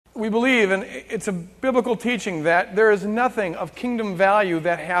we believe, and it's a biblical teaching, that there is nothing of kingdom value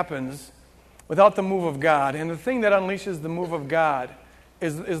that happens without the move of God. And the thing that unleashes the move of God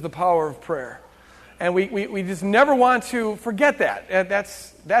is the power of prayer. And we just never want to forget that.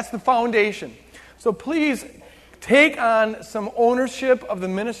 That's the foundation. So please take on some ownership of the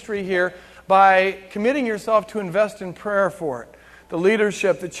ministry here by committing yourself to invest in prayer for it. The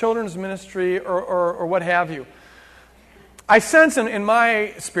leadership, the children's ministry, or what have you. I sense in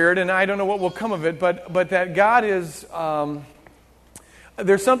my spirit, and I don't know what will come of it, but that God is...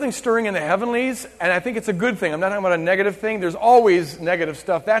 there's something stirring in the heavenlies, and I think it's a good thing. I'm not talking about a negative thing. There's always negative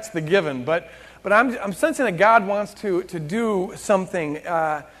stuff. That's the given. But I'm sensing that God wants to do something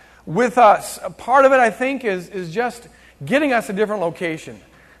with us. A part of it, I think, is just getting us a different location.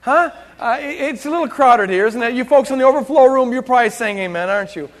 Huh? It's a little crowded here, isn't it? You folks in the overflow room, you're probably saying amen,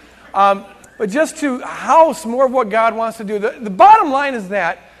 aren't you? But just to house more of what God wants to do. The bottom line is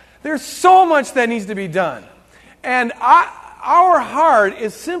that there's so much that needs to be done. And our heart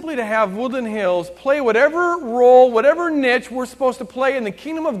is simply to have Woodland Hills play whatever role, whatever niche we're supposed to play in the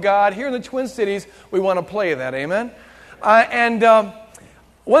kingdom of God here in the Twin Cities. We want to play that, amen?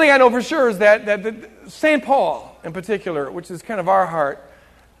 One thing I know for sure is that St. Paul, in particular, which is kind of our heart,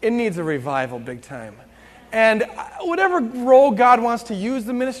 it needs a revival big time. And whatever role God wants to use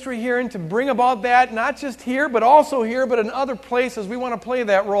the ministry here in to bring about that, not just here, but also here, but in other places, we want to play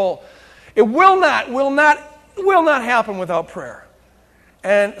that role. It will not happen without prayer.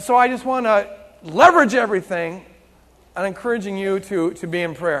 And so I just want to leverage everything on encouraging you to be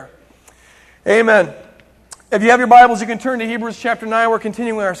in prayer. Amen. If you have your Bibles, you can turn to Hebrews chapter 9. We're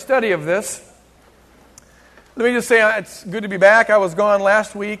continuing our study of this. Let me just say it's good to be back. I was gone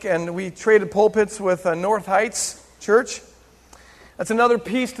last week, and we traded pulpits with North Heights Church. That's another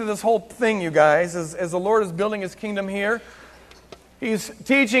piece to this whole thing, you guys, as the Lord is building His kingdom here. He's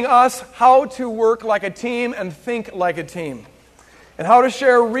teaching us how to work like a team and think like a team, and how to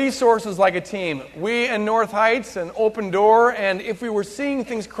share resources like a team. We in North Heights and Open Door, and if we were seeing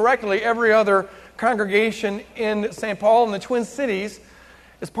things correctly, every other congregation in St. Paul and the Twin Cities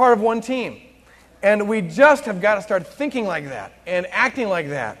is part of one team. And we just have got to start thinking like that and acting like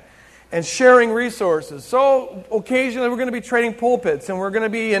that and sharing resources. So occasionally we're going to be trading pulpits, and we're going to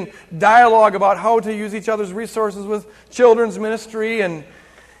be in dialogue about how to use each other's resources with children's ministry and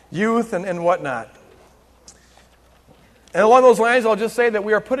youth and whatnot. And along those lines, I'll just say that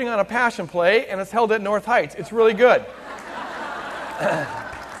we are putting on a passion play, and it's held at North Heights. It's really good.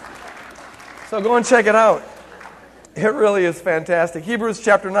 So go and check it out. It really is fantastic. Hebrews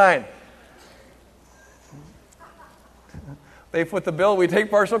chapter 9. They foot the bill, we take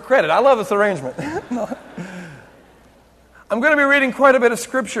partial credit. I love this arrangement. No. I'm going to be reading quite a bit of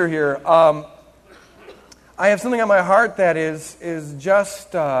Scripture here. I have something on my heart that is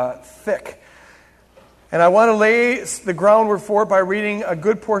just thick. And I want to lay the groundwork for it by reading a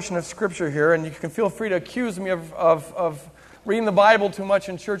good portion of Scripture here. And you can feel free to accuse me of reading the Bible too much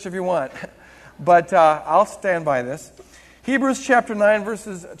in church if you want. But I'll stand by this. Hebrews chapter 9,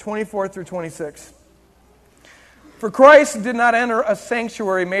 verses 24 through 26. For Christ did not enter a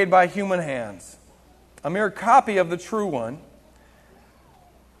sanctuary made by human hands, a mere copy of the true one,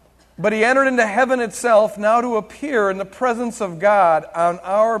 but He entered into heaven itself, now to appear in the presence of God on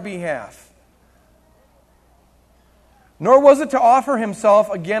our behalf. Nor was it to offer Himself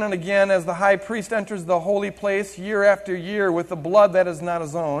again and again as the high priest enters the holy place year after year with the blood that is not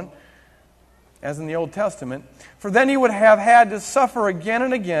His own, as in the Old Testament, for then He would have had to suffer again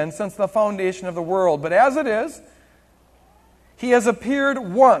and again since the foundation of the world. But as it is, He has appeared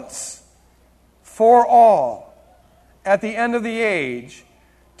once for all at the end of the age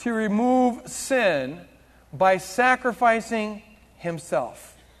to remove sin by sacrificing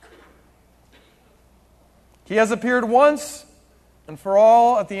Himself. He has appeared once and for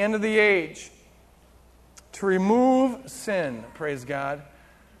all at the end of the age to remove sin, praise God,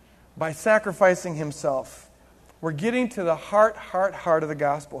 by sacrificing Himself. We're getting to the heart of the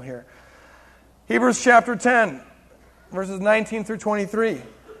gospel here. Hebrews chapter 10. Verses 19 through 23.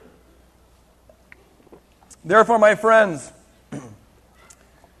 Therefore, my friends,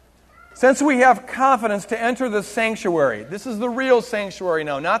 since we have confidence to enter the sanctuary, this is the real sanctuary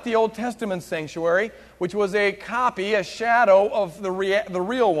now, not the Old Testament sanctuary, which was a copy, a shadow of the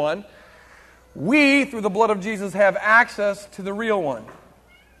real one. We, through the blood of Jesus, have access to the real one.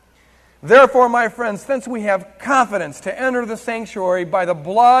 Therefore, my friends, since we have confidence to enter the sanctuary by the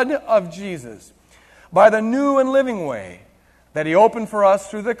blood of Jesus, by the new and living way that He opened for us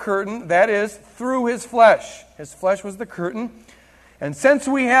through the curtain, that is, through His flesh. His flesh was the curtain. And since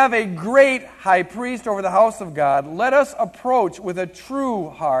we have a great high priest over the house of God, let us approach with a true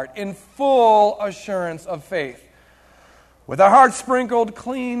heart in full assurance of faith, with our hearts sprinkled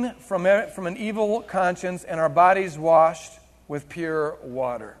clean from an evil conscience and our bodies washed with pure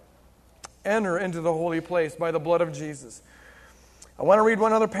water. Enter into the holy place by the blood of Jesus. I want to read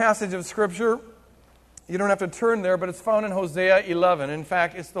one other passage of Scripture. You don't have to turn there, but it's found in Hosea 11. In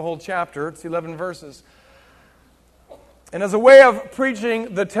fact, it's the whole chapter. It's 11 verses. And as a way of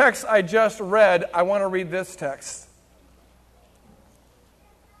preaching the text I just read, I want to read this text.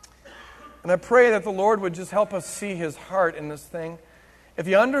 And I pray that the Lord would just help us see His heart in this thing. If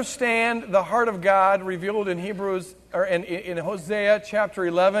you understand the heart of God revealed in in Hosea chapter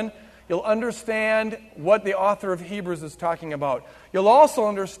 11, you'll understand what the author of Hebrews is talking about. You'll also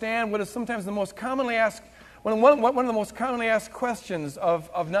understand what is sometimes the most commonly asked, one of the most commonly asked questions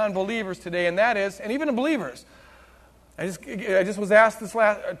of non-believers today, and that is, and even believers. I just was asked this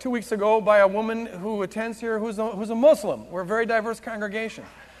 2 weeks ago by a woman who attends here who's a Muslim. We're a very diverse congregation.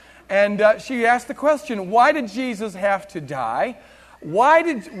 And she asked the question, why did Jesus have to die? Why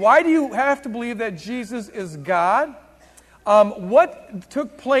do you have to believe that Jesus is God? What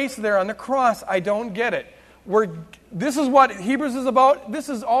took place there on the cross? I don't get it. This is what Hebrews is about. This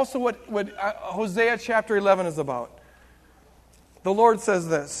is also what Hosea chapter 11 is about. The Lord says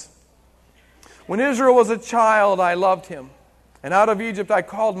this: when Israel was a child, I loved him, and out of Egypt I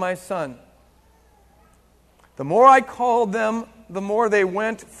called my son. The more I called them, the more they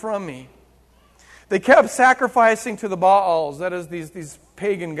went from me. They kept sacrificing to the Baals, that is, these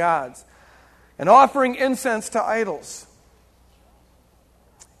pagan gods, and offering incense to idols.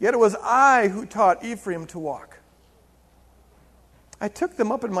 Yet it was I who taught Ephraim to walk. I took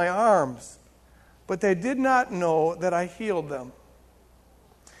them up in my arms, but they did not know that I healed them.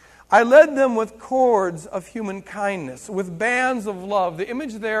 I led them with cords of human kindness, with bands of love. The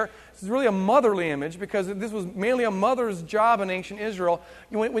image there is really a motherly image because this was mainly a mother's job in ancient Israel.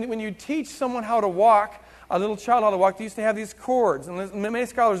 When you teach someone how to walk, a little child how to walk, they used to have these cords. And many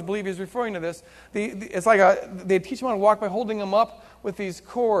scholars believe he's referring to this. It's like they teach them how to walk by holding them up with these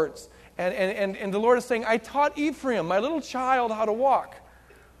cords. And the Lord is saying, I taught Ephraim, my little child, how to walk.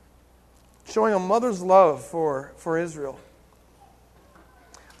 Showing a mother's love for Israel.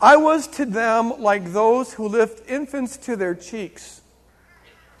 I was to them like those who lift infants to their cheeks.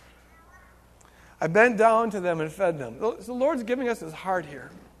 I bent down to them and fed them. So the Lord's giving us His heart here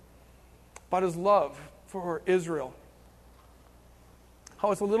about His love for Israel.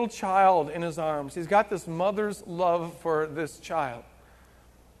 How it's a little child in His arms. He's got this mother's love for this child.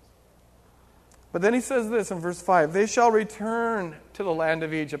 But then He says this in verse 5, they shall return to the land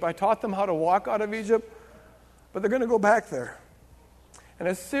of Egypt. I taught them how to walk out of Egypt, but they're going to go back there. And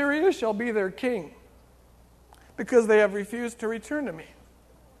Assyria shall be their king, because they have refused to return to me.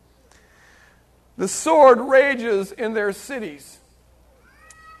 The sword rages in their cities.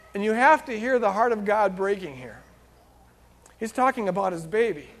 And you have to hear the heart of God breaking here. He's talking about His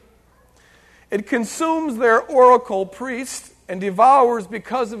baby. It consumes their oracle priests and devours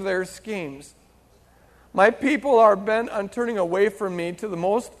because of their schemes. My people are bent on turning away from me to the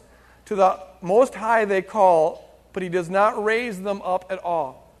most high they call, but He does not raise them up at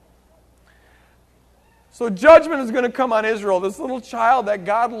all. So judgment is going to come on Israel. This little child that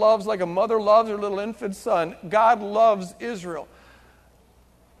God loves like a mother loves her little infant son. God loves Israel.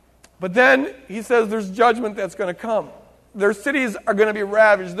 But then He says there's judgment that's going to come. Their cities are going to be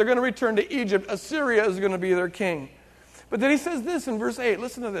ravaged. They're going to return to Egypt. Assyria is going to be their king. But then He says this in verse 8.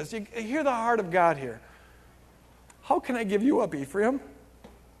 Listen to this. You hear the heart of God here. How can I give you up, Ephraim?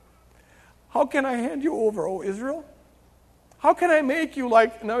 How can I hand you over, O Israel? How can I make you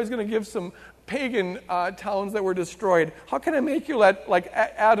like, now He's going to give some pagan towns that were destroyed. How can I make you like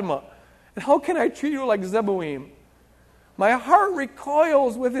Admah? And how can I treat you like Zeboim? My heart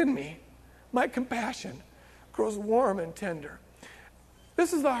recoils within me. My compassion grows warm and tender.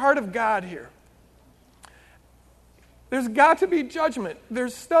 This is the heart of God here. There's got to be judgment.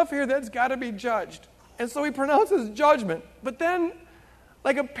 There's stuff here that's got to be judged. And so He pronounces judgment. But then,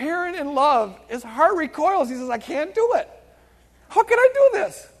 like a parent in love, His heart recoils. He says, I can't do it. How can I do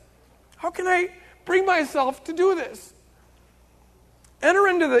this? How can I bring myself to do this? Enter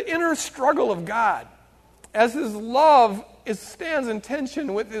into the inner struggle of God as His love stands in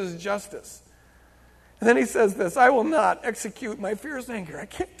tension with His justice. And then He says this, I will not execute my fierce anger. I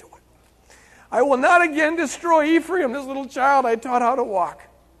can't do it. I will not again destroy Ephraim, this little child I taught how to walk.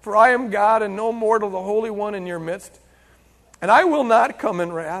 For I am God and no mortal, the Holy One in your midst. And I will not come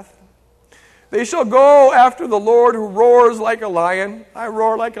in wrath. They shall go after the Lord who roars like a lion. I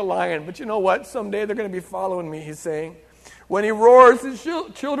roar like a lion. But you know what? Someday they're going to be following me, He's saying. When he roars, his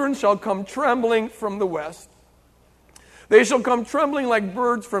children shall come trembling from the west. They shall come trembling like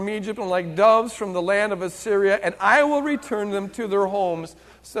birds from Egypt and like doves from the land of Assyria, and I will return them to their homes,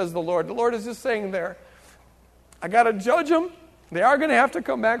 says the Lord. The Lord is just saying there, I got to judge them. They are going to have to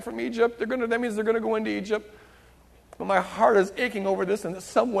come back from Egypt. That means they're going to go into Egypt. But my heart is aching over this, and in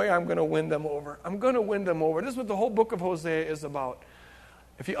some way I'm going to win them over. I'm going to win them over. This is what the whole book of Hosea is about.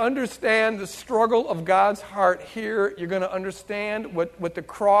 If you understand the struggle of God's heart here, you're going to understand what the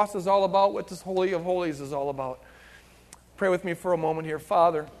cross is all about, what this Holy of Holies is all about. Pray with me for a moment here.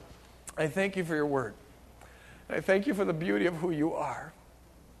 Father, I thank you for your word. I thank you for the beauty of who you are.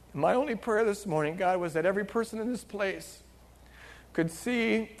 My only prayer this morning, God, was that every person in this place could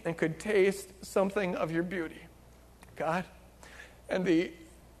see and could taste something of your beauty, God, and the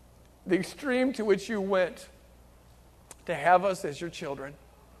extreme to which you went to have us as your children.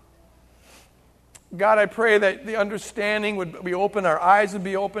 God, I pray that the understanding would be open, our eyes would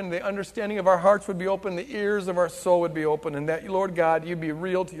be open, the understanding of our hearts would be open, the ears of our soul would be open, and that, Lord God, you'd be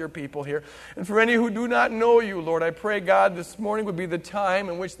real to your people here. And for any who do not know you, Lord, I pray, God, this morning would be the time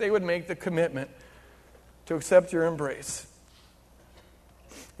in which they would make the commitment to accept your embrace.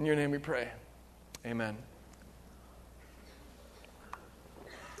 In your name we pray. Amen.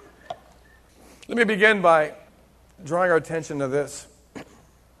 Let me begin by drawing our attention to this.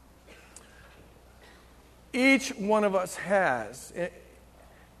 Each one of us has,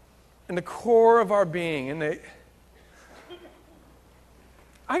 in the core of our being,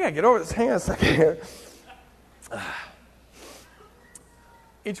 I got to get over this. Hang on a second here.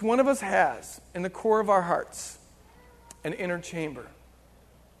 Each one of us has, in the core of our hearts, an inner chamber.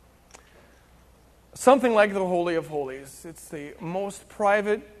 Something like the Holy of Holies. It's the most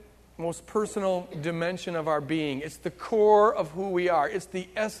private, most personal dimension of our being. It's the core of who we are. It's the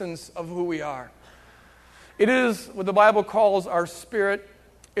essence of who we are. It is what the Bible calls our spirit.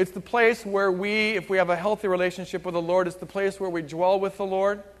 It's the place where we, if we have a healthy relationship with the Lord, it's the place where we dwell with the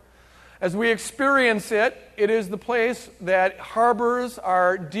Lord. As we experience it, it is the place that harbors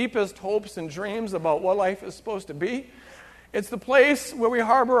our deepest hopes and dreams about what life is supposed to be. It's the place where we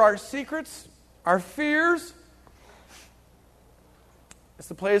harbor our secrets, our fears. It's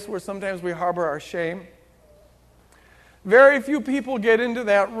the place where sometimes we harbor our shame. Very few people get into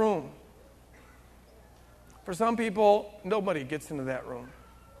that room. For some people, nobody gets into that room.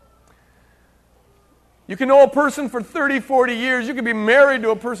 You can know a person for 30, 40 years. You can be married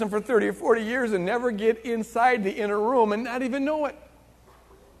to a person for 30 or 40 years and never get inside the inner room and not even know it.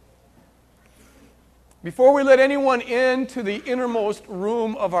 Before we let anyone into the innermost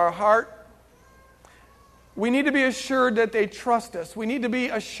room of our heart, we need to be assured that they trust us. We need to be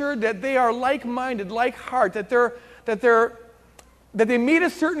assured that they are like-minded, like-heart, that they meet a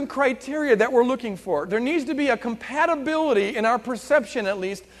certain criteria that we're looking for. There needs to be a compatibility in our perception, at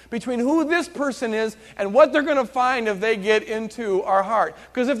least, between who this person is and what they're going to find if they get into our heart.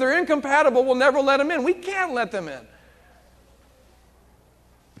 Because if they're incompatible, we'll never let them in. We can't let them in.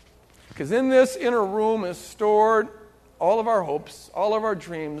 Because in this inner room is stored all of our hopes, all of our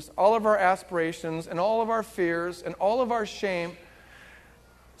dreams, all of our aspirations, and all of our fears, and all of our shame.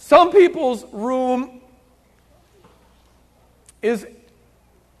 Some people's room is,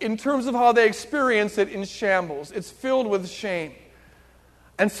 in terms of how they experience it, in shambles. It's filled with shame.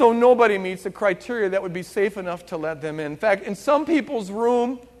 And so nobody meets the criteria that would be safe enough to let them in. In fact, in some people's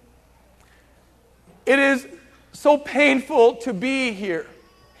room, it is so painful to be here,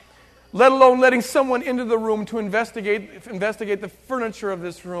 let alone letting someone into the room to investigate the furniture of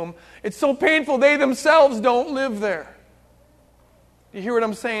this room. It's so painful they themselves don't live there. You hear what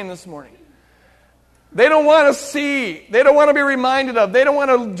I'm saying this morning? They don't want to see. They don't want to be reminded of. They don't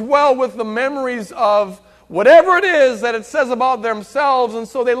want to dwell with the memories of whatever it is that it says about themselves. And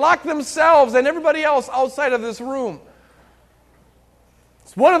so they lock themselves and everybody else outside of this room.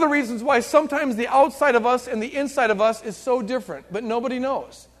 It's one of the reasons why sometimes the outside of us and the inside of us is so different, but nobody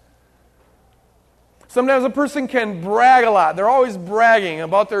knows. Sometimes a person can brag a lot. They're always bragging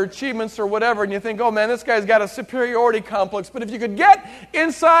about their achievements or whatever, and you think, oh man, this guy's got a superiority complex. But if you could get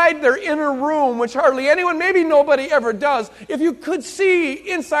inside their inner room, which hardly anyone, maybe nobody ever does, if you could see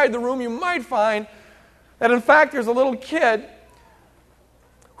inside the room, you might find that in fact there's a little kid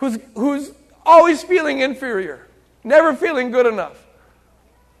who's always feeling inferior, never feeling good enough.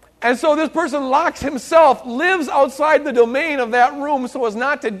 And so this person locks himself, lives outside the domain of that room so as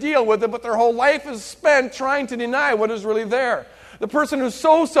not to deal with it, but their whole life is spent trying to deny what is really there. The person who's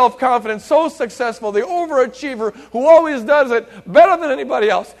so self-confident, so successful, the overachiever who always does it better than anybody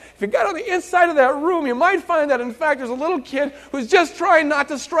else. If you got on the inside of that room, you might find that in fact there's a little kid who's just trying not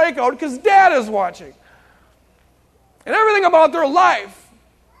to strike out because dad is watching. And everything about their life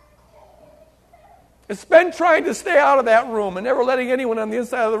is spent trying to stay out of that room and never letting anyone on the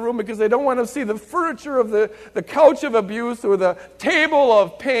inside of the room because they don't want to see the furniture of the couch of abuse or the table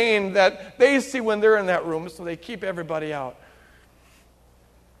of pain that they see when they're in that room, so they keep everybody out.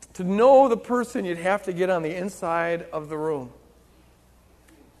 To know the person, you'd have to get on the inside of the room.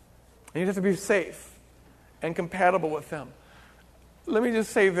 And you'd have to be safe and compatible with them. Let me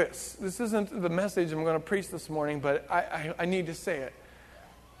just say this. This isn't the message I'm going to preach this morning, but I need to say it.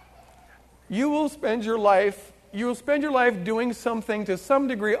 You will spend your life doing something to some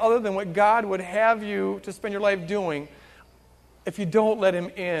degree other than what God would have you to spend your life doing if you don't let Him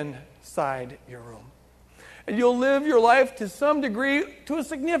inside your room. And you'll live your life to some degree, to a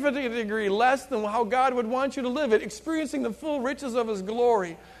significant degree, less than how God would want you to live it, experiencing the full riches of His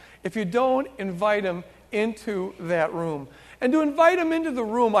glory, if you don't invite Him into that room. And to invite Him into the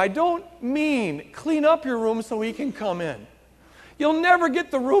room, I don't mean clean up your room so He can come in. You'll never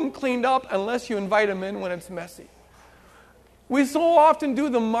get the room cleaned up unless you invite Him in when it's messy. We so often do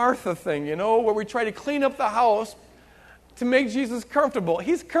the Martha thing, where we try to clean up the house to make Jesus comfortable.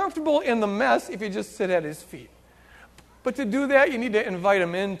 He's comfortable in the mess if you just sit at His feet. But to do that, you need to invite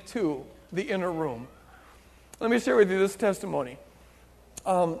Him into the inner room. Let me share with you this testimony.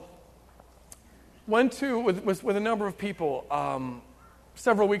 Went to, with a number of people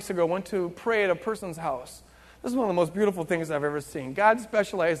several weeks ago, went to pray at a person's house. This is one of the most beautiful things I've ever seen. God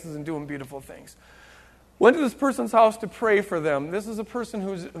specializes in doing beautiful things. Went to this person's house to pray for them. This is a person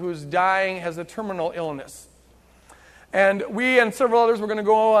who's dying, has a terminal illness. And we and several others were going to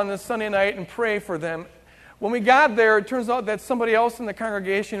go on this Sunday night and pray for them. When we got there, it turns out that somebody else in the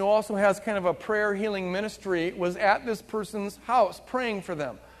congregation who also has kind of a prayer healing ministry was at this person's house praying for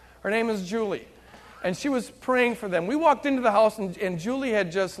them. Her name is Julie. And she was praying for them. We walked into the house and Julie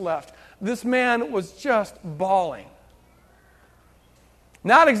had just left. This man was just bawling.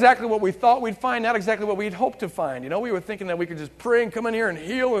 Not exactly what we thought we'd find, not exactly what we'd hoped to find. We were thinking that we could just pray and come in here and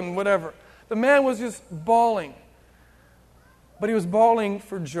heal and whatever. The man was just bawling. But he was bawling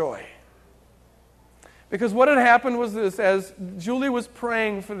for joy. Because what had happened was this: as Julie was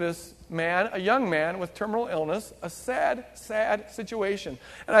praying for this man, a young man with terminal illness, a sad, sad situation.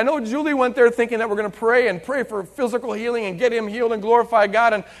 And I know Julie went there thinking that we're going to pray for physical healing and get him healed and glorify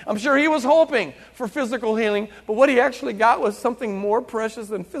God. And I'm sure he was hoping for physical healing. But what he actually got was something more precious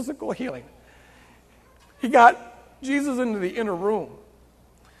than physical healing. He got Jesus into the inner room.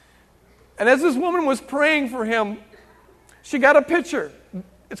 And as this woman was praying for him, she got a picture.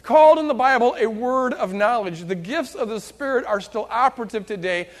 It's called in the Bible a word of knowledge. The gifts of the Spirit are still operative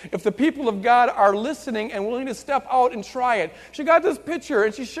today if the people of God are listening and willing to step out and try it. She got this picture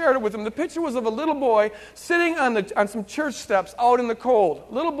and she shared it with him. The picture was of a little boy sitting on some church steps out in the cold.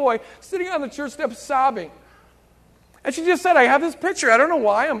 Little boy sitting on the church steps sobbing. And she just said, I have this picture. I don't know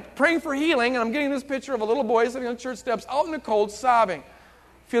why. I'm praying for healing and I'm getting this picture of a little boy sitting on church steps out in the cold sobbing,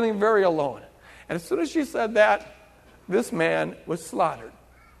 feeling very alone. And as soon as she said that, this man was slaughtered.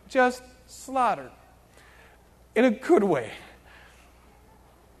 Just slaughtered. In a good way.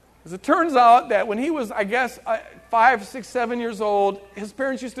 As it turns out that when he was, 5, 6, 7 years old, his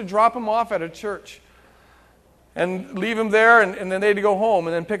parents used to drop him off at a church and leave him there, and then they'd go home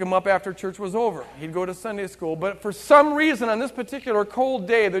and then pick him up after church was over. He'd go to Sunday school. But for some reason, on this particular cold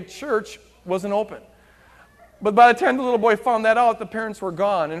day, the church wasn't open. But by the time the little boy found that out, the parents were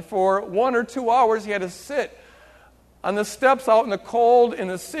gone. And for 1 or 2 hours, he had to sit on the steps out in the cold in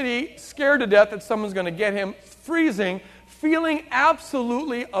the city, scared to death that someone's going to get him, freezing, feeling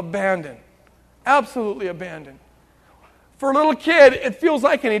absolutely abandoned. Absolutely abandoned. For a little kid, it feels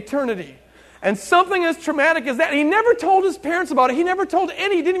like an eternity. And something as traumatic as that, he never told his parents about it. He never told he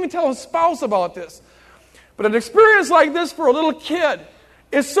didn't even tell his spouse about this. But an experience like this for a little kid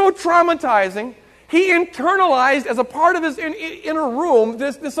is so traumatizing, he internalized as a part of his inner room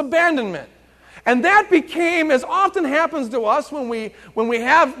this abandonment. And that became, as often happens to us when we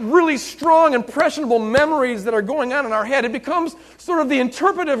have really strong, impressionable memories that are going on in our head, it becomes sort of the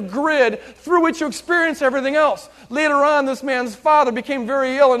interpretive grid through which you experience everything else. Later on, this man's father became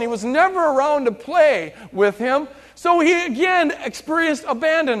very ill, and he was never around to play with him. So he again experienced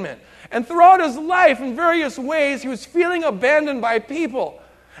abandonment. And throughout his life, in various ways, he was feeling abandoned by people.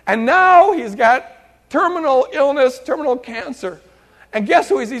 And now he's got terminal illness, terminal cancer. And guess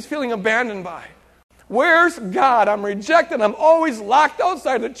who he's feeling abandoned by? Where's God? I'm rejected. I'm always locked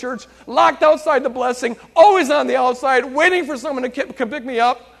outside the church, locked outside the blessing, always on the outside, waiting for someone to pick me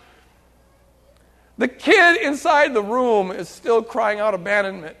up. The kid inside the room is still crying out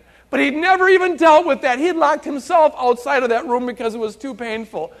abandonment. But he'd never even dealt with that. He'd locked himself outside of that room because it was too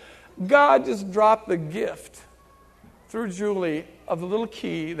painful. God just dropped the gift through Julie of the little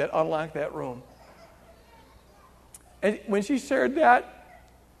key that unlocked that room. And when she shared that,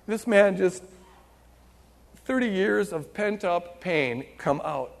 this man just 30 years of pent-up pain come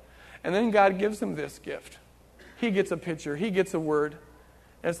out. And then God gives him this gift. He gets a picture. He gets a word.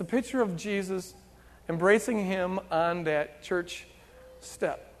 And it's a picture of Jesus embracing him on that church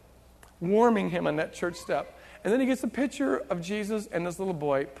step, warming him on that church step. And then he gets a picture of Jesus and this little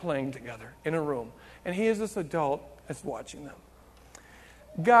boy playing together in a room. And he is this adult that's watching them.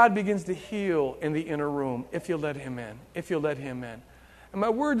 God begins to heal in the inner room if you let him in, if you let him in. And my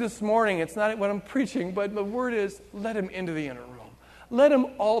word this morning, it's not what I'm preaching, but the word is let him into the inner room. Let him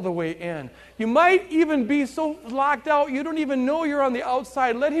all the way in. You might even be so locked out you don't even know you're on the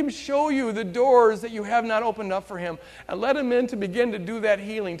outside. Let him show you the doors that you have not opened up for him. And let him in to begin to do that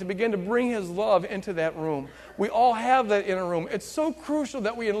healing, to begin to bring his love into that room. We all have that inner room. It's so crucial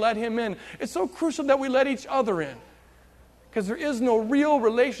that we let him in. It's so crucial that we let each other in. Because there is no real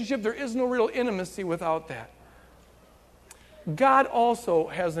relationship, there is no real intimacy without that. God also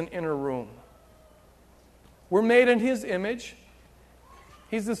has an inner room. We're made in his image.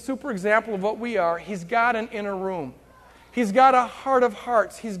 He's the super example of what we are. He's got an inner room. He's got a heart of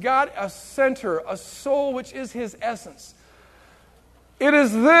hearts. He's got a center, a soul, which is his essence. It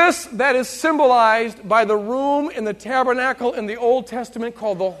is this that is symbolized by the room in the tabernacle in the Old Testament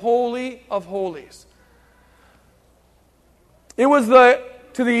called the Holy of Holies. It was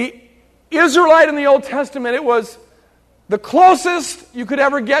to the Israelite in the Old Testament, it was the closest you could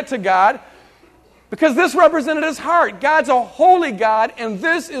ever get to God, because this represented his heart. God's a holy God, and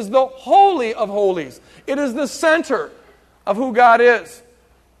this is the Holy of Holies. It is the center of who God is.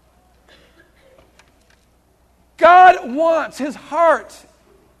 God wants, his heart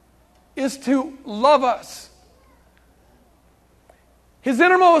is to love us. His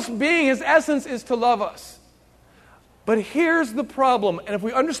innermost being, his essence is to love us. But here's the problem, and if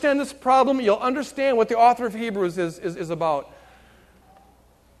we understand this problem, you'll understand what the author of Hebrews is about.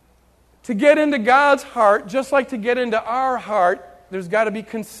 To get into God's heart, just like to get into our heart, there's got to be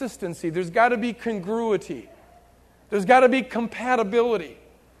consistency. There's got to be congruity. There's got to be compatibility.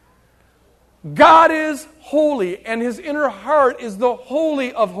 God is holy, and his inner heart is the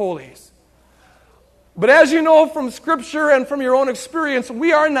Holy of Holies. But as you know from Scripture and from your own experience,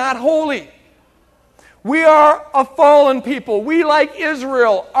 we are not holy. We are a fallen people. We, like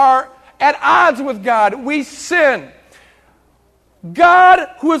Israel, are at odds with God. We sin. God,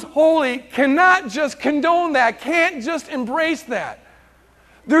 who is holy, cannot just condone that, can't just embrace that.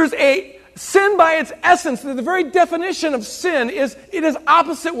 There's a sin by its essence. The very definition of sin is it is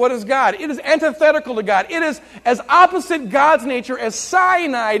opposite what is God. It is antithetical to God. It is as opposite God's nature as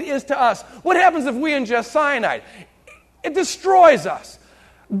cyanide is to us. What happens if we ingest cyanide? It destroys us.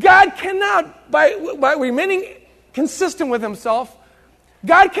 God cannot, by remaining consistent with himself,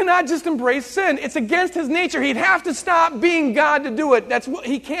 God cannot just embrace sin. It's against his nature. He'd have to stop being God to do it.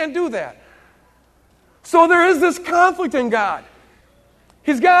 He can't do that. So there is this conflict in God.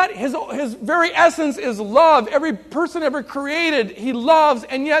 He's got his very essence is love. Every person ever created, he loves,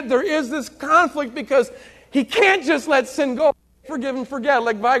 and yet there is this conflict because he can't just let sin go. Forgive and forget.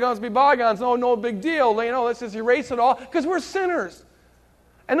 Let bygones be bygones. No big deal. Let's just erase it all because we're sinners.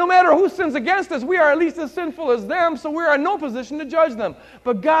 And no matter who sins against us, we are at least as sinful as them, so we are in no position to judge them.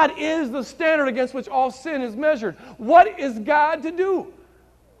 But God is the standard against which all sin is measured. What is God to do?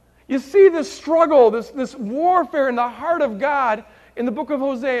 You see this struggle, this warfare in the heart of God in the book of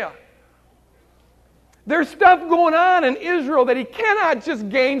Hosea. There's stuff going on in Israel that he cannot just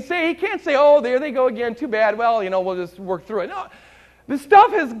gainsay. He can't say, oh, there they go again, too bad. Well, we'll just work through it. No, this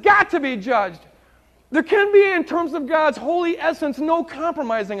stuff has got to be judged. There can be, in terms of God's holy essence, no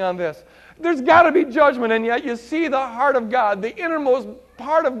compromising on this. There's got to be judgment, and yet you see the heart of God. The innermost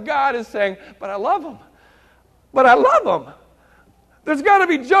part of God is saying, but I love him. But I love him. There's got to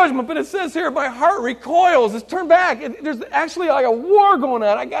be judgment, but it says here, my heart recoils. It's turned back. There's actually like a war going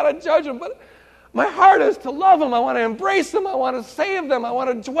on. I got to judge him, but my heart is to love him. I want to embrace them. I want to save them. I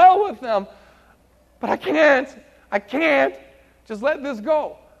want to dwell with them. But I can't. I can't just let this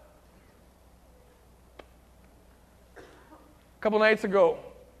go. A couple nights ago,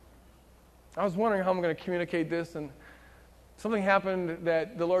 I was wondering how I'm going to communicate this, and something happened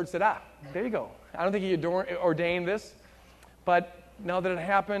that the Lord said, there you go. I don't think he ordained this, but now that it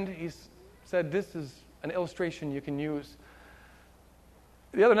happened, he said, this is an illustration you can use.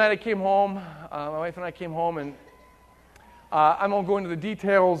 The other night I came home, my wife and I came home, and I won't go into the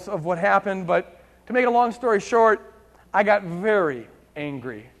details of what happened, but to make a long story short, I got very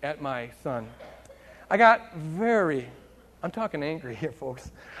angry at my son. I'm talking angry here, folks.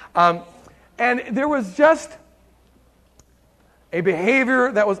 And there was just a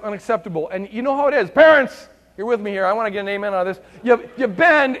behavior that was unacceptable. And you know how it is. Parents, you're with me here. I want to get an amen on this. You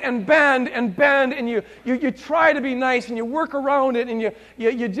bend and bend and bend, and you try to be nice, and you work around it, and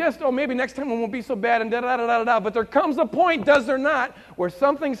you just, maybe next time it won't be so bad, and da-da-da-da-da. But there comes a point, does there not, where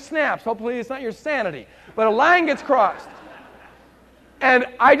something snaps. Hopefully it's not your sanity. But a line gets crossed. And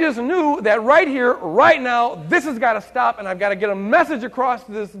I just knew that right here, right now, this has got to stop, and I've got to get a message across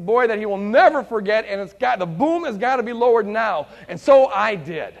to this boy that he will never forget, and the boom has got to be lowered now. And so I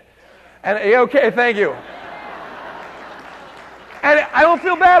did. And okay, thank you. And I don't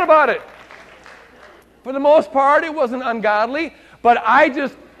feel bad about it. For the most part, it wasn't ungodly, but I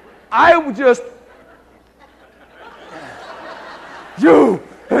just,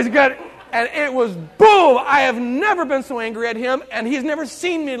 and it was boom. I have never been so angry at him, and he's never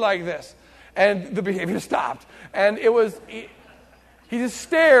seen me like this. And the behavior stopped. And it was, he just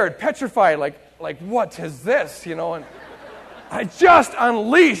stared, petrified, like what is this, and I just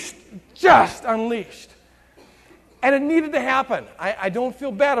unleashed. And it needed to happen. I don't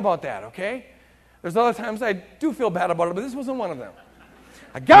feel bad about that, okay? There's other times I do feel bad about it, but this wasn't one of them.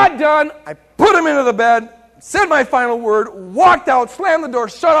 I got done, I put him into the bed, said my final word, walked out, slammed the door,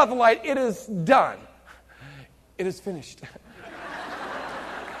 shut off the light. It is done. It is finished.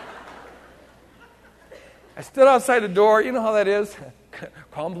 I stood outside the door. You know how that is?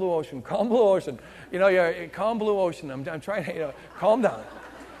 Calm blue ocean, calm blue ocean. Calm blue ocean. I'm trying to, calm down.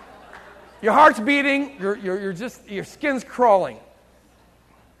 Your heart's beating, your skin's crawling.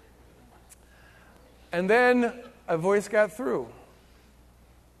 And then a voice got through.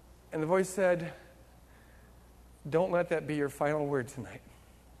 And the voice said, don't let that be your final word tonight.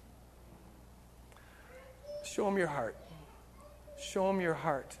 Show him your heart. Show him your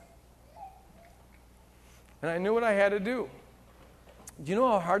heart. And I knew what I had to do. Do you know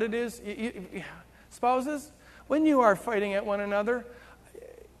how hard it is? Spouses, when you are fighting at one another,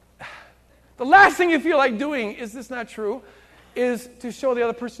 the last thing you feel like doing, is this not true, is to show the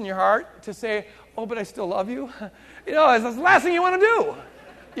other person your heart, to say, oh, but I still love you. It's the last thing you want to do.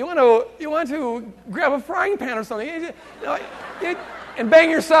 You want to grab a frying pan or something, and bang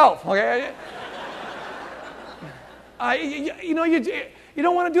yourself, okay? You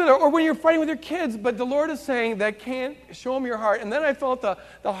don't want to do that. Or when you're fighting with your kids, but the Lord is saying that can't show them your heart. And then I felt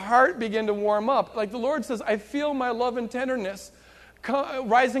the heart begin to warm up. Like the Lord says, I feel my love and tenderness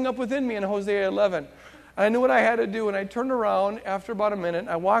rising up within me in Hosea 11. And I knew what I had to do, and I turned around after about a minute, and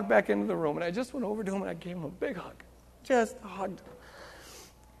I walked back into the room, and I just went over to him, and I gave him a big hug. Just hugged him.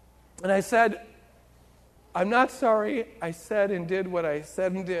 And I said, I'm not sorry I said and did what I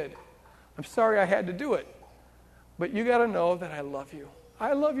said and did. I'm sorry I had to do it. But you got to know that I love you.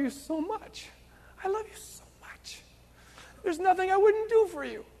 I love you so much. I love you so much. There's nothing I wouldn't do for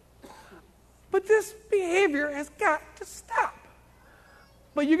you. But this behavior has got to stop.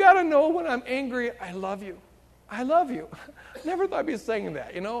 But you got to know when I'm angry, I love you. I love you. I never thought I'd be saying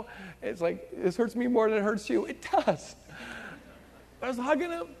that, It's like, this hurts me more than it hurts you. It does. I was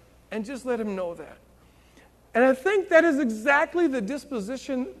hugging him and just let him know that. And I think that is exactly the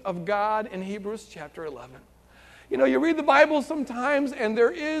disposition of God in Hebrews chapter 11. You read the Bible sometimes, and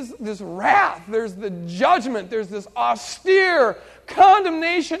there is this wrath, there's the judgment, there's this austere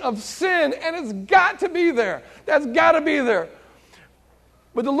condemnation of sin, and it's got to be there. That's got to be there.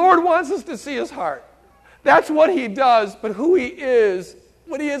 But the Lord wants us to see his heart. That's what he does, but who he is,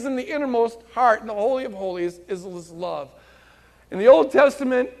 what he is in the innermost heart, in the Holy of Holies, is his love. In the Old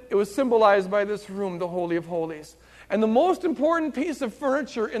Testament, it was symbolized by this room, the Holy of Holies. And the most important piece of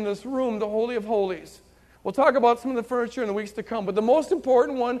furniture in this room, the Holy of Holies, we'll talk about some of the furniture in the weeks to come, but the most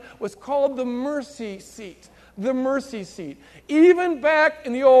important one was called the mercy seat. The mercy seat. Even back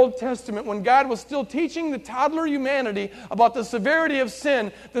in the Old Testament, when God was still teaching the toddler humanity about the severity of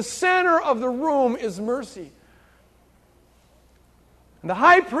sin, the center of the room is mercy. And the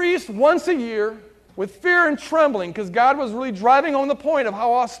high priest, once a year, with fear and trembling, because God was really driving home the point of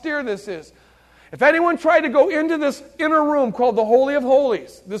how austere this is. If anyone tried to go into this inner room called the Holy of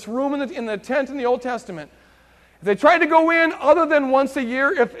Holies, this room in the tent in the Old Testament, if they tried to go in other than once a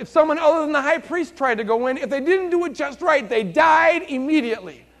year, if someone other than the high priest tried to go in, if they didn't do it just right, they died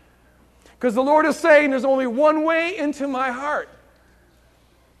immediately. Because the Lord is saying there's only one way into my heart.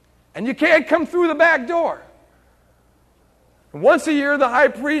 And you can't come through the back door. And once a year, the high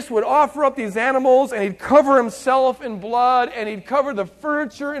priest would offer up these animals, and he'd cover himself in blood, and he'd cover the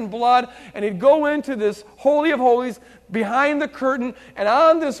furniture in blood, and he'd go into this Holy of Holies behind the curtain, and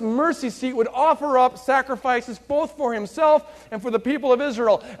on this mercy seat would offer up sacrifices both for himself and for the people of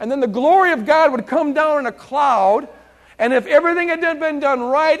Israel. And then the glory of God would come down in a cloud, And if everything had been done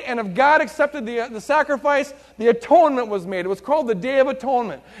right, and if God accepted the sacrifice, the atonement was made. It was called the Day of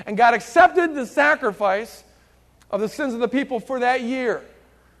Atonement. And God accepted the sacrifice of the sins of the people for that year.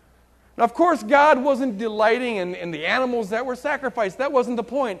 Now, of course, God wasn't delighting in the animals that were sacrificed. That wasn't the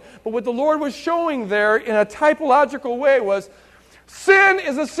point. But what the Lord was showing there in a typological way was sin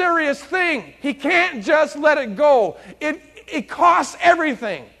is a serious thing. He can't just let it go. It costs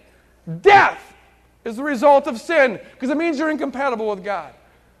everything. Death is the result of sin, because it means you're incompatible with God.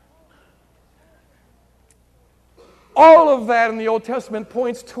 All of that in the Old Testament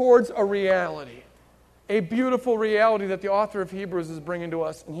points towards a reality, a beautiful reality that the author of Hebrews is bringing to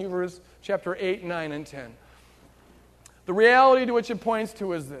us in Hebrews chapter 8, 9, and 10. The reality to which it points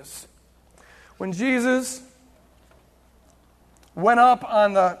to is this. When Jesus went up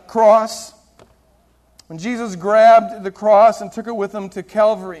on the cross, when Jesus grabbed the cross and took it with him to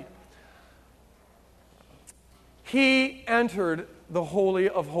Calvary, He entered the Holy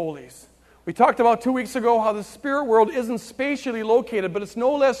of Holies. We talked about 2 weeks ago how the spirit world isn't spatially located, but it's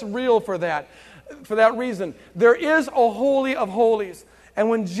no less real for that reason. There is a Holy of Holies. And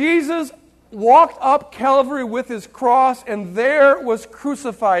when Jesus walked up Calvary with his cross and there was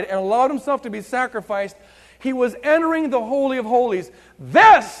crucified and allowed himself to be sacrificed, he was entering the Holy of Holies.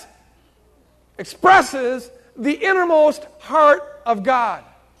 This expresses the innermost heart of God.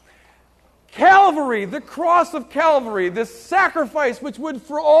 Calvary, the cross of Calvary, this sacrifice which would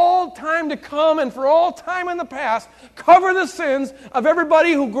for all time to come and for all time in the past cover the sins of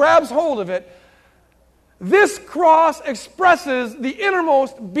everybody who grabs hold of it. This cross expresses the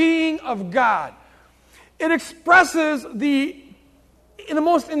innermost being of God. It expresses in the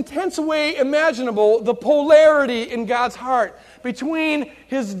most intense way imaginable, the polarity in God's heart between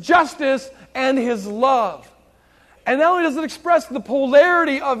His justice and His love. And not only does it express the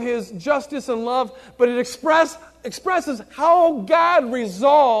polarity of His justice and love, but it expresses how God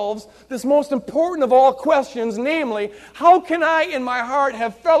resolves this most important of all questions, namely, how can I in my heart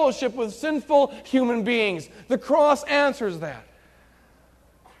have fellowship with sinful human beings? The cross answers that.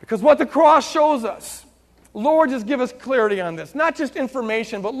 Because what the cross shows us, Lord, just give us clarity on this. Not just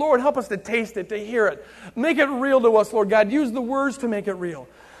information, but Lord, help us to taste it, to hear it. Make it real to us, Lord God. Use the words to make it real.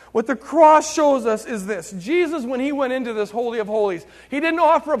 What the cross shows us is this. Jesus, when He went into this Holy of Holies, He didn't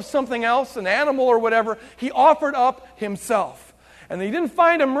offer up something else, an animal or whatever. He offered up Himself. And He didn't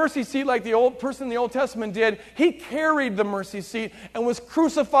find a mercy seat like the old person in the Old Testament did. He carried the mercy seat and was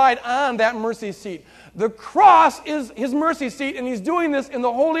crucified on that mercy seat. The cross is His mercy seat, and He's doing this in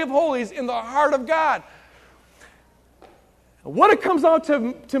the Holy of Holies, in the heart of God. What it comes out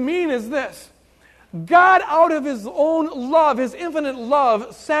to mean is this. God, out of His own love, His infinite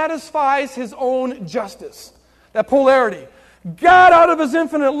love, satisfies His own justice. That polarity. God, out of His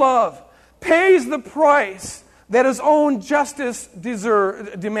infinite love, pays the price that His own justice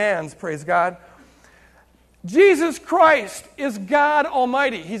demands, praise God. Jesus Christ is God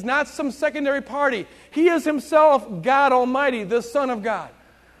Almighty. He's not some secondary party. He is Himself God Almighty, the Son of God.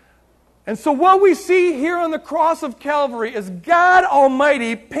 And so what we see here on the cross of Calvary is God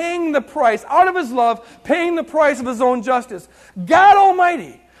Almighty paying the price, out of His love, paying the price of His own justice. God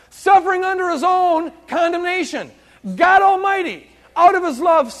Almighty, suffering under His own condemnation. God Almighty, out of His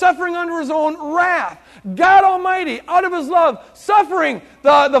love, suffering under His own wrath. God Almighty, out of His love, suffering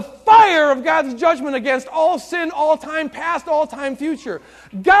the fire of God's judgment against all sin, all time past, all time future.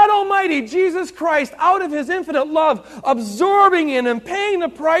 God Almighty, Jesus Christ, out of His infinite love, absorbing in and paying the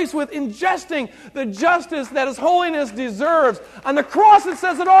price with ingesting the justice that His holiness deserves. On the cross it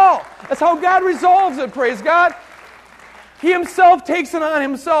says it all. That's how God resolves it, praise God. He Himself takes it on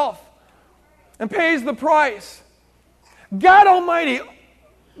Himself and pays the price. God Almighty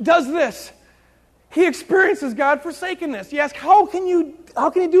does this. He experiences God-forsakenness. You ask, how can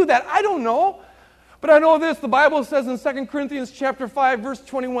He do that? I don't know. But I know this. The Bible says in 2 Corinthians chapter 5, verse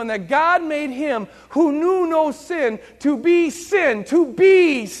 21, that God made Him who knew no sin to be sin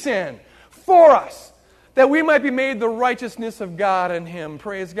for us, that we might be made the righteousness of God in Him.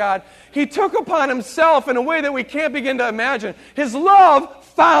 Praise God. He took upon Himself in a way that we can't begin to imagine. His love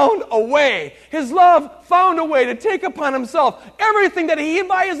found a way. His love found a way to take upon Himself everything that He,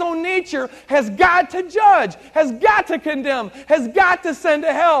 by His own nature, has got to judge, has got to condemn, has got to send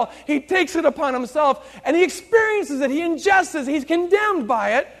to hell. He takes it upon Himself, and He experiences it. He ingests it. He's condemned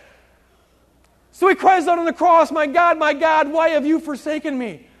by it. So He cries out on the cross, my God, why have you forsaken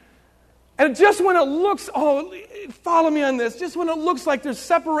me? And just when it looks, follow me on this, just when it looks like there's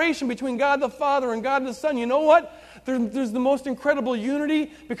separation between God the Father and God the Son, you know what? There's the most incredible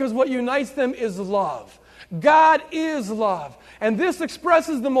unity, because what unites them is love. God is love. And this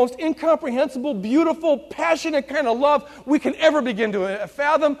expresses the most incomprehensible, beautiful, passionate kind of love we can ever begin to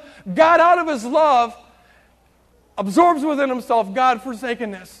fathom. God, out of His love, absorbs within Himself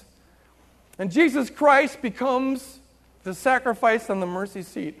God-forsakenness. And Jesus Christ becomes the sacrifice on the mercy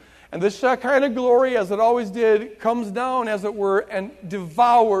seat. And this kind of glory, as it always did, comes down, as it were, and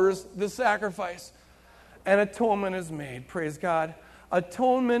devours the sacrifice. And atonement is made. Praise God.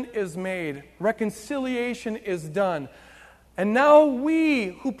 Atonement is made. Reconciliation is done. And now we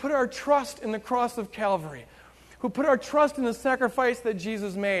who put our trust in the cross of Calvary, who put our trust in the sacrifice that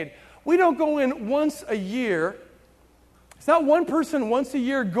Jesus made, we don't go in once a year. It's not one person once a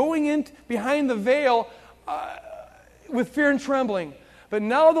year going in behind the veil with fear and trembling. But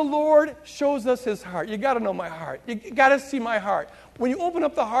now the Lord shows us His heart. You got to know my heart. You got to see my heart. When you open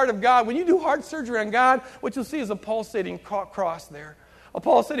up the heart of God, when you do heart surgery on God, what you'll see is a pulsating cross there. A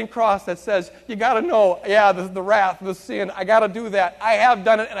pulsating cross that says, you got to know, the wrath, the sin, I got to do that. I have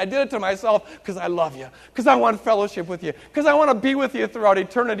done it, and I did it to myself because I love you, because I want fellowship with you, because I want to be with you throughout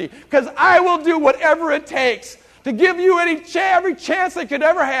eternity, because I will do whatever it takes to give you every chance I could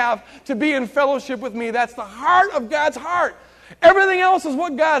ever have to be in fellowship with me. That's the heart of God's heart. Everything else is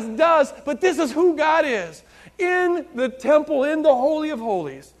what God does, but this is who God is. In the temple, in the Holy of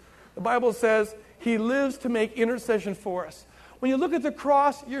Holies, the Bible says He lives to make intercession for us. When you look at the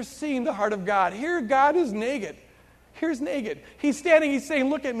cross, you're seeing the heart of God. Here, God is naked. Here's naked. He's standing, He's saying,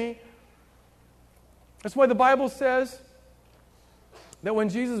 look at me. That's why the Bible says that when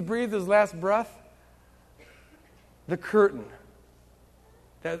Jesus breathed His last breath, the curtain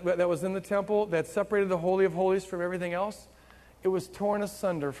that was in the temple that separated the Holy of Holies from everything else, it was torn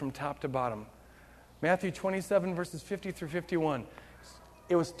asunder from top to bottom. Matthew 27, verses 50 through 51.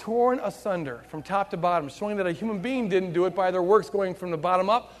 It was torn asunder from top to bottom, showing that a human being didn't do it by their works going from the bottom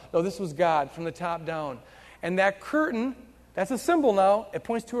up. No, this was God from the top down. And that curtain, that's a symbol now. It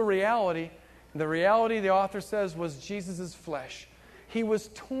points to a reality. And the reality, the author says, was Jesus' flesh. He was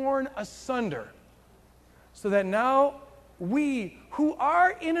torn asunder so that now we, who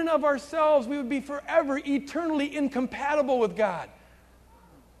are in and of ourselves, we would be forever, eternally incompatible with God.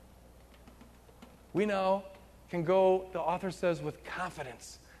 We now can go, the author says, with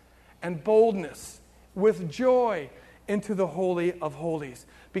confidence and boldness, with joy, into the Holy of Holies.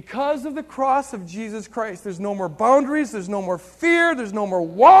 Because of the cross of Jesus Christ, there's no more boundaries, there's no more fear, there's no more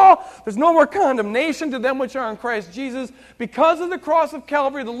wall, there's no more condemnation to them which are in Christ Jesus. Because of the cross of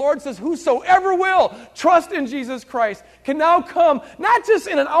Calvary, the Lord says, whosoever will trust in Jesus Christ can now come, not just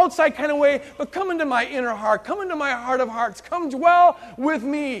in an outside kind of way, but come into my inner heart, come into my heart of hearts, come dwell with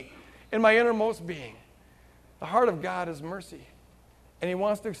me in my innermost being. The heart of God is mercy, and He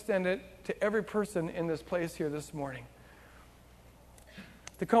wants to extend it to every person in this place here this morning.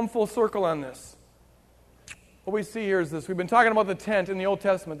 To come full circle on this, what we see here is this. We've been talking about the tent in the Old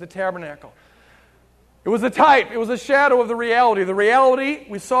Testament, the tabernacle. It was a type, it was a shadow of the reality. The reality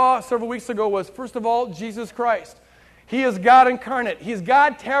we saw several weeks ago was, first of all, Jesus Christ. He is God incarnate. He's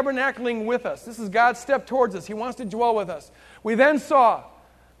God tabernacling with us. This is God's step towards us. He wants to dwell with us. We then saw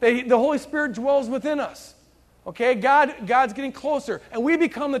that the Holy Spirit dwells within us. Okay, God's getting closer, and we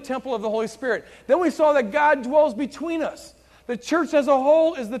become the temple of the Holy Spirit. Then we saw that God dwells between us. The church as a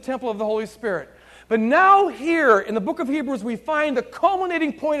whole is the temple of the Holy Spirit. But now here in the book of Hebrews, we find the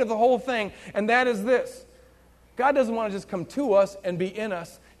culminating point of the whole thing, and that is this. God doesn't want to just come to us and be in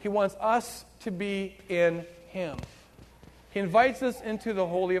us. He wants us to be in Him. He invites us into the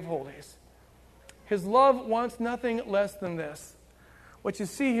Holy of Holies. His love wants nothing less than this. What you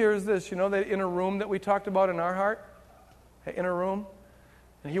see here is this. You know that inner room that we talked about in our heart? That inner room?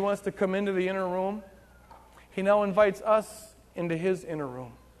 And He wants to come into the inner room. He now invites us into His inner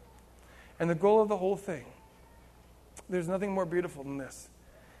room. And the goal of the whole thing, there's nothing more beautiful than this,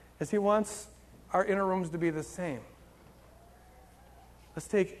 is He wants our inner rooms to be the same. Let's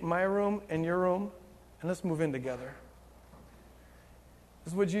take my room and your room, and let's move in together.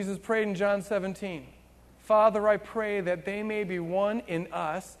 This is what Jesus prayed in John 17. Father, I pray that they may be one in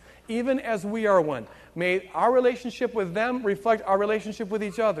us, even as we are one. May our relationship with them reflect our relationship with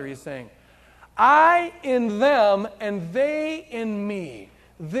each other, He's saying. I in them and they in me.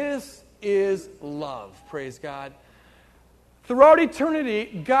 This is love, praise God. Throughout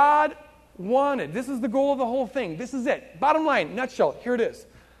eternity, God wanted, this is the goal of the whole thing. This is it. Bottom line, nutshell, here it is.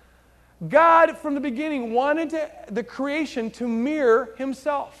 God, from the beginning, wanted the creation to mirror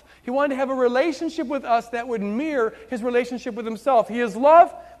Himself. He wanted to have a relationship with us that would mirror His relationship with Himself. He is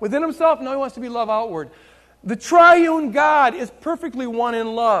love within Himself, now He wants to be love outward. The triune God is perfectly one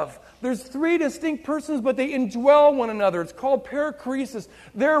in love. There's three distinct persons, but they indwell one another. It's called perichoresis.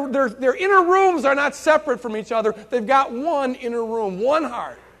 Their inner rooms are not separate from each other. They've got one inner room, one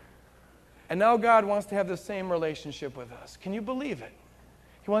heart. And now God wants to have the same relationship with us. Can you believe it?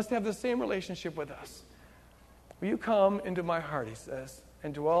 He wants to have the same relationship with us. Will you come into my heart, he says,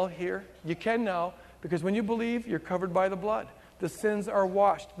 and dwell here? You can now, because when you believe, you're covered by the blood. The sins are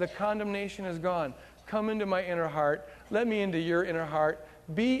washed. The condemnation is gone. Come into my inner heart. Let me into your inner heart.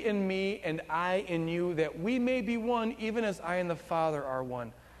 Be in me and I in you, that we may be one, even as I and the Father are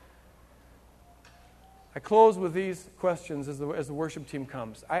one. I close with these questions as the worship team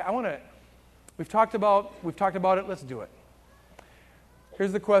comes. I want to. We've talked about it. Let's do it.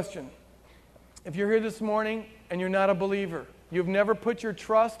 Here's the question: if you're here this morning and you're not a believer, you've never put your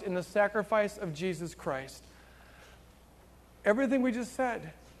trust in the sacrifice of Jesus Christ, everything we just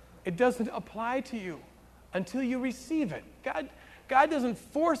said, it doesn't apply to you until you receive it. God doesn't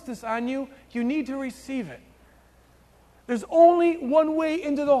force this on you. You need to receive it. There's only one way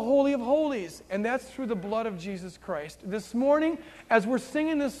into the Holy of Holies, and that's through the blood of Jesus Christ. This morning, as we're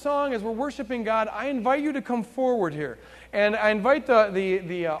singing this song, as we're worshiping God, I invite you to come forward here. And I invite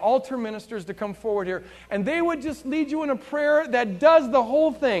the altar ministers to come forward here. And they would just lead you in a prayer that does the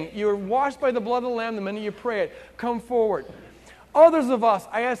whole thing. You're washed by the blood of the Lamb the minute you pray it. Come forward. Others of us,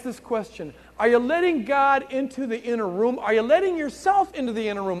 I ask this question: are you letting God into the inner room? Are you letting yourself into the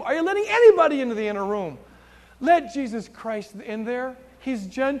inner room? Are you letting anybody into the inner room? Let Jesus Christ in there. He's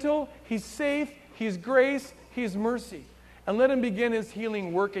gentle, He's safe, He's grace, He's mercy. And let Him begin His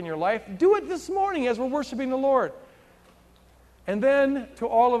healing work in your life. Do it this morning as we're worshiping the Lord. And then, to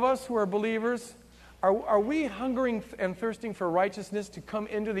all of us who are believers, are we hungering and thirsting for righteousness to come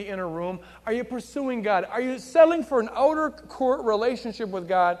into the inner room? Are you pursuing God? Are you settling for an outer court relationship with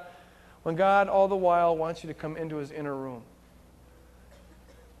God when God all the while wants you to come into His inner room?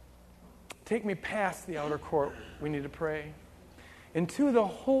 Take me past the outer court, we need to pray, into the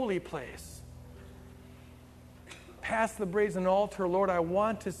holy place. Past the brazen altar, Lord, I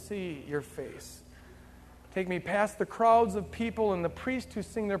want to see your face. Take me past the crowds of people and the priests who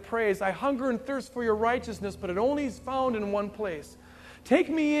sing their praise. I hunger and thirst for your righteousness, but it only is found in one place. Take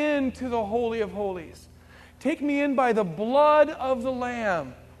me into the Holy of Holies. Take me in by the blood of the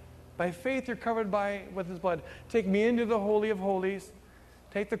Lamb. By faith you're covered with His blood. Take me into the Holy of Holies.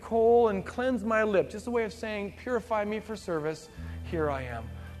 Take the coal and cleanse my lip. Just a way of saying, purify me for service. Here I am.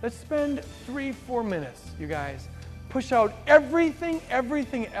 Let's spend 3-4 minutes, you guys. Push out everything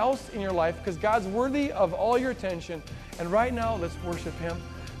else in your life, because God's worthy of all your attention. And right now, let's worship Him.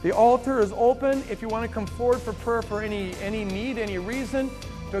 The altar is open. If you want to come forward for prayer for any need, any reason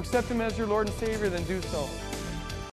to accept Him as your Lord and Savior, then do so.